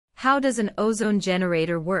How does an ozone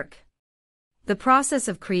generator work? The process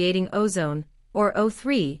of creating ozone, or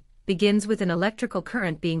O3, begins with an electrical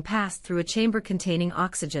current being passed through a chamber containing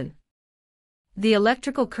oxygen. The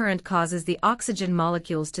electrical current causes the oxygen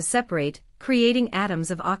molecules to separate, creating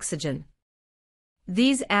atoms of oxygen.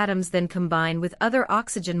 These atoms then combine with other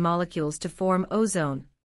oxygen molecules to form ozone.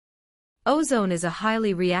 Ozone is a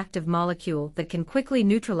highly reactive molecule that can quickly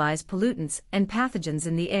neutralize pollutants and pathogens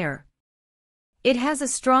in the air. It has a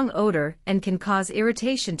strong odor and can cause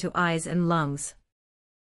irritation to eyes and lungs.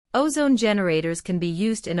 Ozone generators can be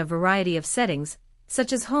used in a variety of settings,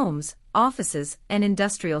 such as homes, offices, and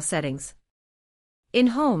industrial settings. In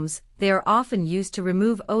homes, they are often used to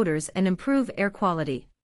remove odors and improve air quality.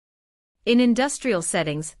 In industrial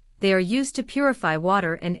settings, they are used to purify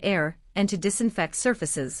water and air, and to disinfect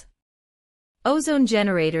surfaces. Ozone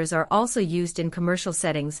generators are also used in commercial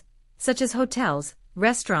settings, such as hotels,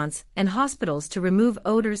 restaurants, and hospitals to remove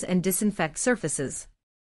odors and disinfect surfaces.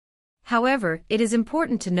 However, it is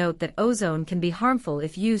important to note that ozone can be harmful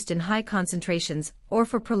if used in high concentrations or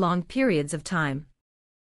for prolonged periods of time.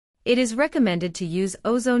 It is recommended to use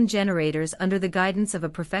ozone generators under the guidance of a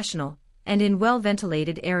professional and in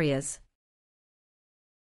well-ventilated areas.